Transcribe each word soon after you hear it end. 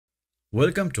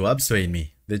Welcome to Apps Paying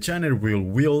Me, the channel where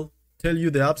we'll tell you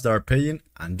the apps that are paying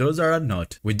and those that are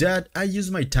not. With that, I use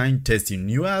my time testing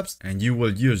new apps and you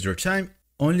will use your time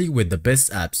only with the best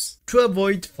apps to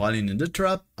avoid falling in the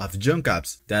trap of junk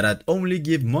apps that only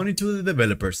give money to the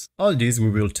developers. All this we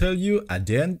will tell you at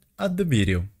the end of the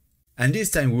video. And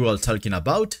this time we will talking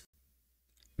about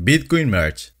Bitcoin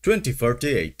Merge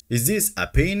 2048. Is this a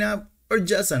paying app or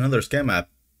just another scam app?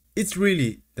 It's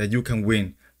really that you can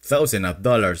win thousands of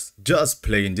dollars just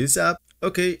playing this app?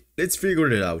 Okay, let's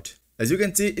figure it out. As you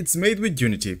can see, it's made with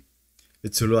Unity.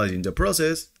 It's slow in the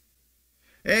process.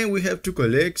 And we have to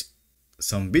collect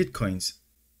some bitcoins.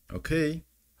 Okay.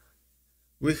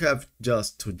 We have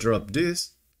just to drop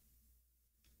this.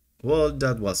 Well,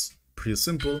 that was pretty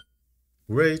simple.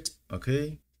 Great,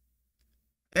 okay.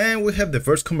 And we have the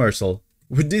first commercial.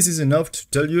 With this is enough to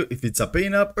tell you if it's a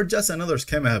paying app or just another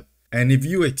scam app. And if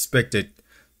you expected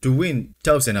to win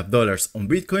thousands of dollars on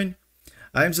Bitcoin,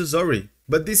 I'm so sorry,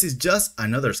 but this is just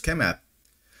another scam app.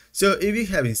 So if you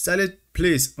have installed it,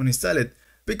 please uninstall it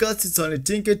because it's only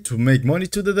thinking to make money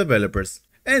to the developers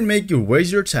and make you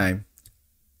waste your time.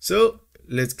 So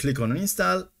let's click on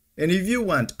uninstall, and if you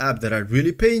want apps that are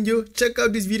really paying you, check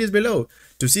out these videos below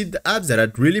to see the apps that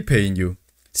are really paying you.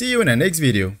 See you in the next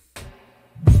video.